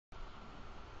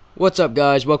What's up,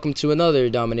 guys? Welcome to another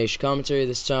domination commentary,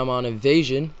 this time on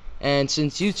Invasion. And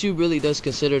since YouTube really does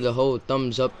consider the whole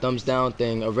thumbs up, thumbs down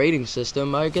thing a rating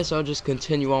system, I guess I'll just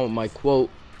continue on with my quote,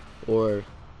 or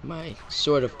my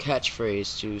sort of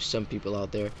catchphrase to some people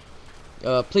out there.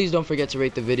 Please don't forget to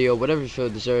rate the video whatever you feel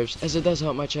it deserves, as it does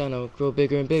help my channel grow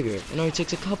bigger and bigger. It only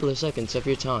takes a couple of seconds of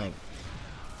your time.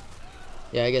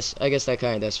 Yeah, I guess that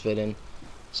kind of does fit in.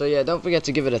 So yeah, don't forget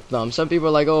to give it a thumb. Some people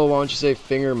are like, oh, why don't you say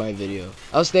finger my video?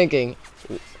 I was thinking,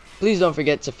 please don't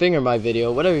forget to finger my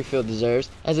video, whatever you feel it deserves,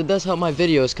 as it does help my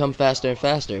videos come faster and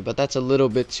faster. But that's a little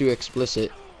bit too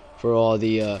explicit for all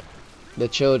the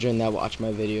children that watch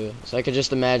my video. So I could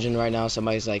just imagine right now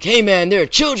somebody's like, hey man, there are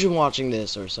children watching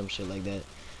this, or some shit like that.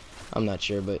 I'm not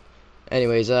sure, but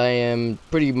anyways, I am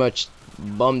pretty much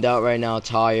bummed out right now,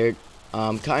 tired.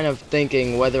 I'm kind of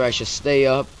thinking whether I should stay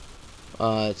up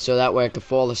so that way I could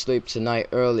fall asleep tonight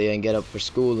early and get up for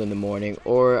school in the morning,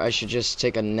 or I should just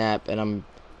take a nap. And I'm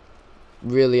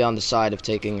really on the side of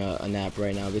taking a nap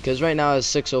right now, because right now it's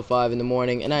 6:05 in the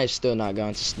morning and I have still not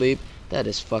gone to sleep. That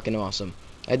is fucking awesome.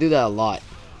 I do that a lot.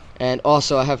 And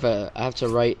also I have to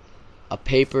write a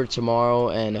paper tomorrow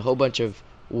and a whole bunch of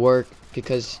work,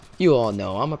 because you all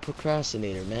know I'm a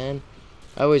procrastinator, man.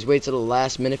 I always wait till the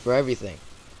last minute for everything.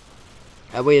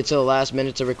 I waited till the last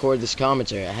minute to record this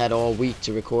commentary. I had all week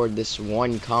to record this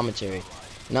one commentary.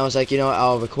 And I was like, you know,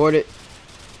 I'll record it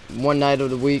one night of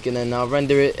the week, and then I'll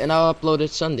render it, and I'll upload it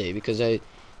Sunday. Because I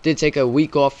did take a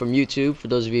week off from YouTube. For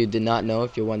those of you who did not know,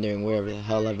 if you're wondering where the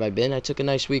hell have I been, I took a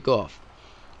nice week off.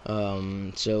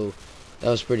 So that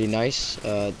was pretty nice.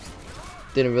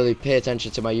 Didn't really pay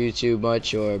attention to my YouTube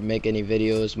much, or make any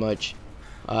videos much.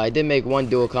 I did make one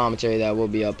dual commentary that I will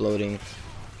be uploading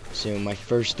soon, my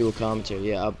first dual commentary.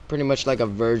 Yeah, I'm pretty much like a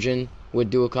virgin with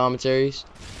dual commentaries,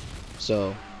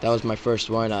 so that was my first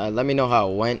one. Let me know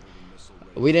how it went.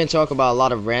 We didn't talk about a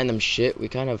lot of random shit. We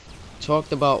kind of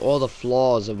talked about all the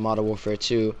flaws of Modern Warfare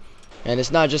 2, and it's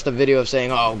not just a video of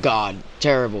saying, oh god,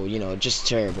 terrible, you know, just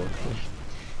terrible.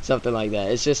 Something like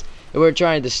that. It's just we're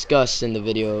trying to discuss in the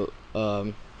video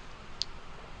the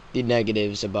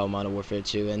negatives about Modern Warfare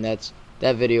 2, and that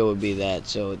video would be that.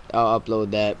 So I'll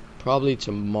upload that probably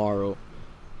tomorrow.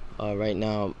 Right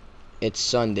now it's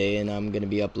Sunday, and I'm gonna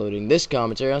be uploading this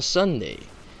commentary on Sunday.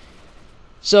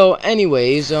 So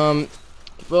anyways,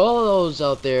 for all those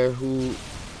out there who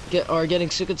are getting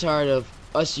sick and tired of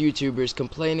us YouTubers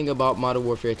complaining about Modern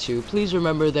Warfare 2, please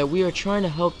remember that we are trying to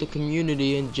help the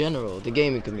community in general, the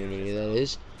gaming community that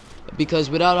is,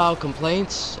 because without our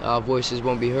complaints, our voices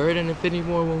won't be heard, and Infinity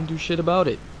War won't do shit about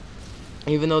it,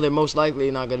 even though they're most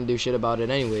likely not gonna do shit about it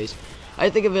anyways. I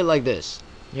think of it like this.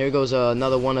 Here goes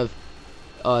another one of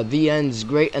TheEnd's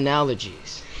great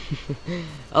analogies.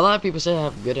 A lot of people say I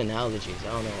have good analogies.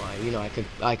 I don't know why. You know,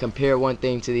 I compare one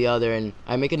thing to the other and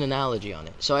I make an analogy on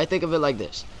it. So I think of it like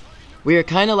this. We are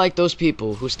kind of like those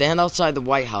people who stand outside the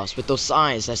White House with those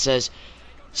signs that says,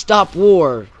 "Stop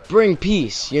war, bring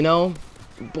peace," you know?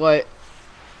 But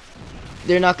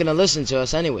they're not going to listen to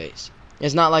us anyways.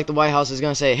 It's not like the White House is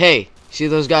going to say, hey, see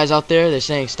those guys out there? They're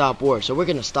saying stop war. So we're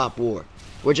going to stop war.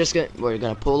 We're going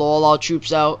to pull all our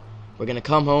troops out. We're going to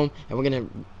come home and we're going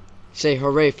to say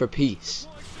hooray for peace.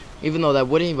 Even though that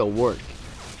wouldn't even work.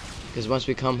 Because once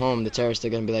we come home, the terrorists are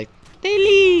going to be like, they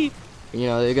leave. You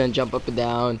know, they're going to jump up and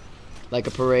down like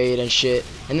a parade and shit.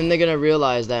 And then they're going to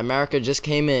realize that America just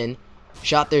came in,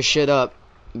 shot their shit up,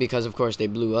 because of course they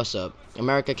blew us up.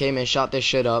 America came in, shot their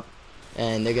shit up,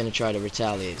 and they're going to try to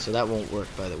retaliate. So that won't work,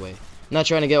 by the way. I'm not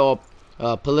trying to get all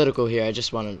political here. I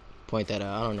just want to point that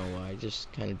out. I don't know why. I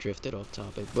just kind of drifted off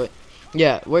topic. But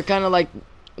yeah, we're kind of like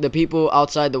the people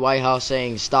outside the White House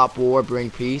saying stop war, bring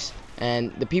peace.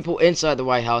 And the people inside the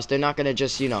White House, they're not going to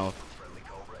just, you know,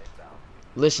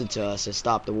 listen to us and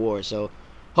stop the war. So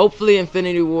hopefully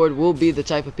Infinity Ward will be the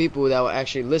type of people that will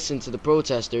actually listen to the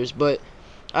protesters. But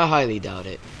I highly doubt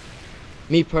it.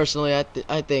 Me personally,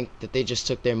 I think that they just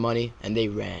took their money and they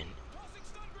ran.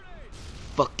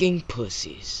 Fucking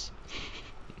pussies.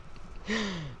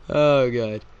 Oh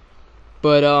god.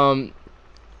 But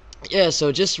yeah,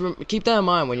 so just keep that in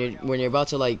mind when you're about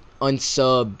to like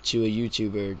unsub to a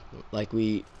YouTuber. Like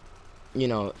we, you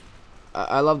know,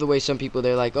 I love the way some people,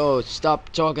 they're like, oh, stop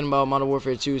talking about Modern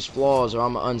Warfare 2's flaws or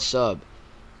I'm an unsub.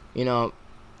 You know,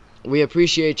 we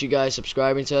appreciate you guys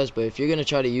subscribing to us, but if you're gonna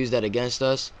try to use that against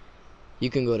us, you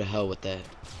can go to hell with that,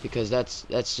 because that's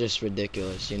just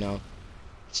ridiculous. You know,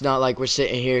 it's not like we're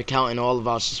sitting here counting all of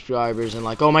our subscribers and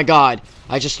like, oh my god,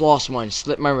 I just lost one,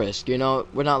 slipped my wrist. You know,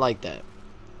 we're not like that.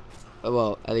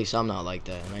 Well, at least I'm not like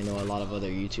that, and I know a lot of other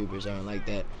YouTubers aren't like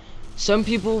that. Some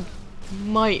people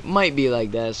might be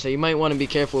like that. So you might want to be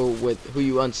careful with who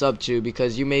you unsub to,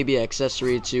 because you may be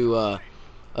accessory to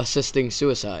assisting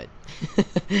suicide.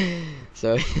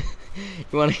 So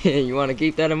you want to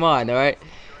keep that in mind, all right?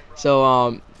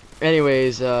 So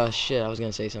anyways, shit, I was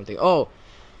gonna say something. Oh,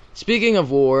 speaking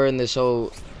of war and this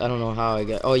whole, I don't know how I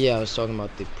got. Oh yeah, I was talking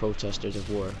about the protesters of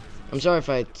war. I'm sorry if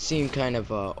I seem kind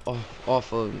of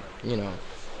off of, you know,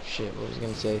 shit. What was I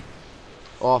gonna say?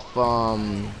 Off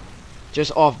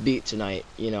just offbeat tonight.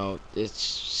 You know, it's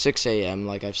 6 a.m.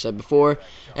 like I've said before,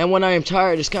 and when I am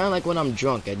tired, it's kind of like when I'm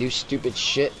drunk. I do stupid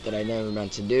shit that I never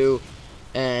meant to do,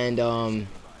 and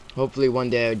hopefully one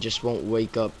day I just won't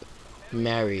wake up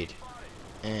married,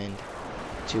 and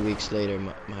 2 weeks later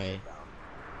my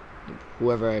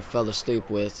whoever I fell asleep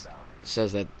with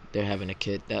says that they're having a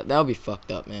kid. That'll be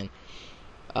fucked up, man.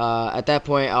 At that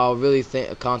point, I'll really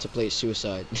contemplate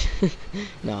suicide.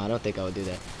 No, I don't think I would do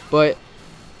that. But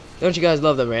don't you guys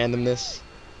love the randomness?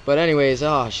 But anyways,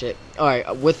 oh shit. All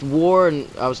right, with war, and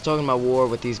I was talking about war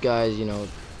with these guys, you know,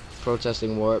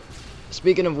 protesting war.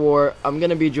 Speaking of war, I'm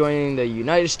gonna be joining the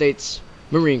United States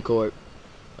Marine Corps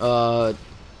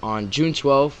on June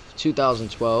 12th,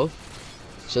 2012.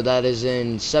 So that is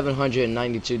in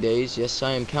 792 days. Yes,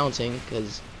 I am counting,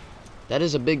 because that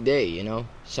is a big day, you know,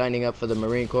 signing up for the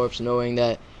Marine Corps, knowing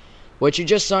that what you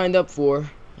just signed up for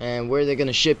and where they're going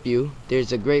to ship you,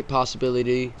 there's a great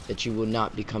possibility that you will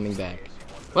not be coming back.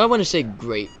 Well, I want to say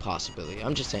great possibility.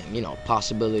 I'm just saying, you know,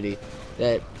 possibility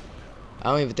that,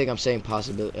 I don't even think I'm saying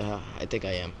possibility. I think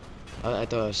I am. I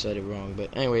thought I said it wrong.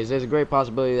 But anyways, there's a great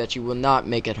possibility that you will not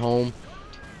make it home.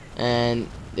 And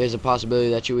there's a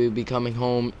possibility that you will be coming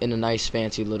home in a nice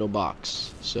fancy little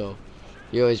box. So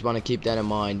you always want to keep that in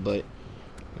mind. But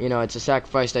you know, it's a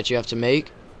sacrifice that you have to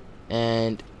make.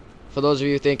 And for those of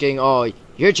you thinking, oh,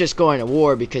 you're just going to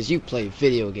war because you play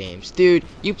video games, dude,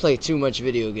 you play too much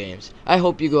video games. I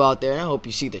hope you go out there and I hope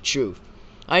you see the truth.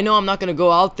 I know I'm not gonna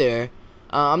go out there.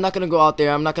 I'm not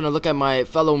gonna look at my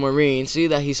fellow Marine, see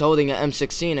that he's holding an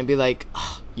M16 and be like,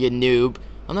 oh, you noob.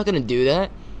 I'm not gonna do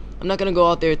that. I'm not gonna go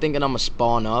out there thinking I'm a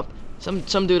spawn up.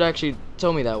 Some dude actually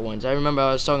told me that once. I remember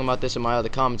I was talking about this in my other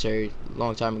commentary a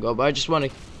long time ago, but I just want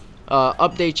to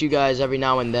update you guys every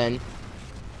now and then,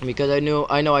 because I know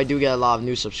I do get a lot of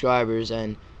new subscribers,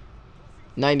 and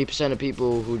 90% of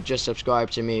people who just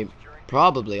subscribe to me,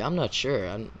 probably, I'm not sure.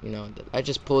 You know, I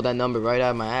just pulled that number right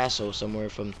out of my asshole somewhere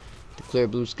from the clear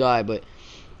blue sky, but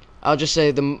I'll just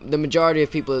say the majority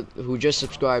of people who just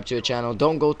subscribe to a channel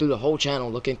don't go through the whole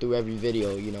channel looking through every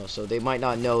video, you know, so they might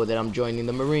not know that I'm joining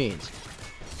the Marines.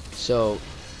 So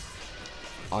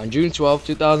on June 12th,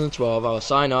 2012, I'll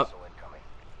sign up.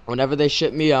 Whenever they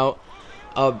ship me out,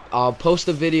 I'll post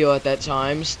a video at that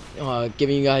time,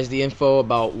 giving you guys the info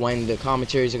about when the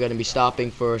commentaries are going to be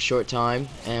stopping for a short time,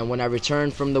 and when I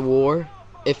return from the war,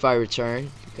 if I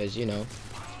return, because you know,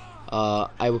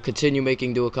 I will continue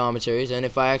making dual commentaries. And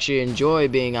if I actually enjoy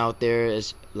being out there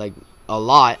as like a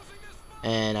lot,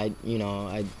 and I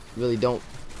really don't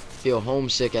feel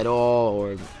homesick at all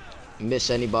or miss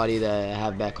anybody that I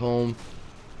have back home,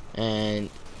 and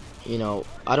you know,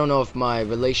 I don't know if my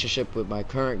relationship with my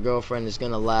current girlfriend is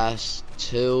gonna last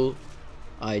till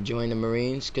I join the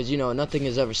Marines, because you know, nothing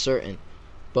is ever certain.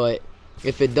 But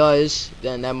if it does,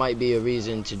 then that might be a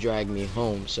reason to drag me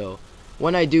home. So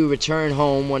when I do return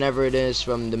home, whenever it is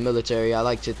from the military, I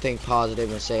like to think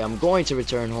positive and say I'm going to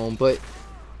return home. But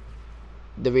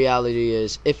the reality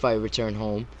is, if I return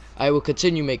home, I will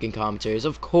continue making commentaries,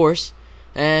 of course.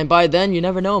 And by then, you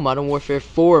never know, Modern Warfare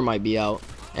 4 might be out.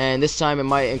 And this time it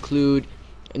might include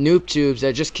noob tubes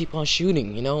that just keep on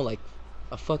shooting, you know, like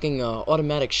a fucking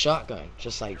automatic shotgun,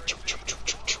 just like,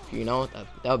 you know,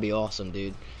 that would be awesome,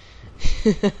 dude.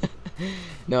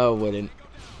 No, it wouldn't.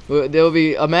 There'll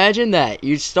be, imagine that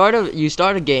you start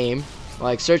a game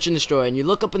like Search and Destroy, and you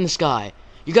look up in the sky.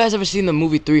 You guys ever seen the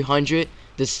movie 300?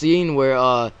 The scene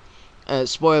where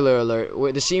spoiler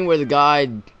alert, the scene where the guy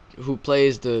who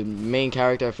plays the main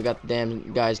character, I forgot the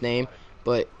damn guy's name,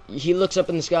 but he looks up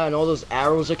in the sky and all those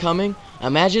arrows are coming.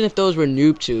 Imagine if those were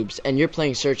noob tubes and you're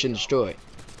playing Search and Destroy.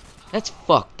 That's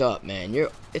fucked up, man.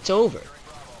 It's over.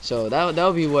 So that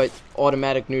would be what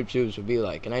automatic noob tubes would be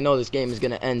like. And I know this game is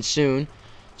gonna end soon,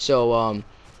 so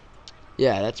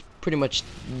yeah, that's pretty much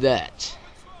that.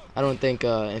 I don't think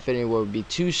Infinity War would be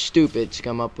too stupid to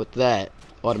come up with that,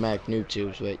 automatic noob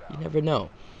tubes, but you never know.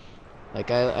 Like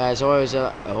as always,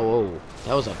 oh,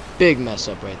 that was a big mess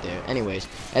up right there. Anyways,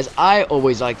 as I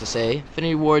always like to say,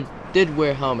 Infinity Ward did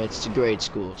wear helmets to grade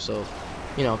school, so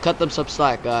you know, cut them some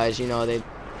slack, guys. You know, they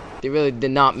really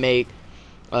did not make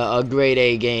a grade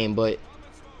A game, but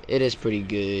it is pretty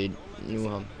good.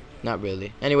 Not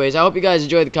really. Anyways, I hope you guys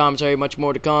enjoyed the commentary. Much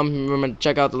more to come. Remember to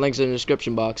check out the links in the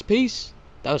description box. Peace.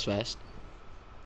 That was fast.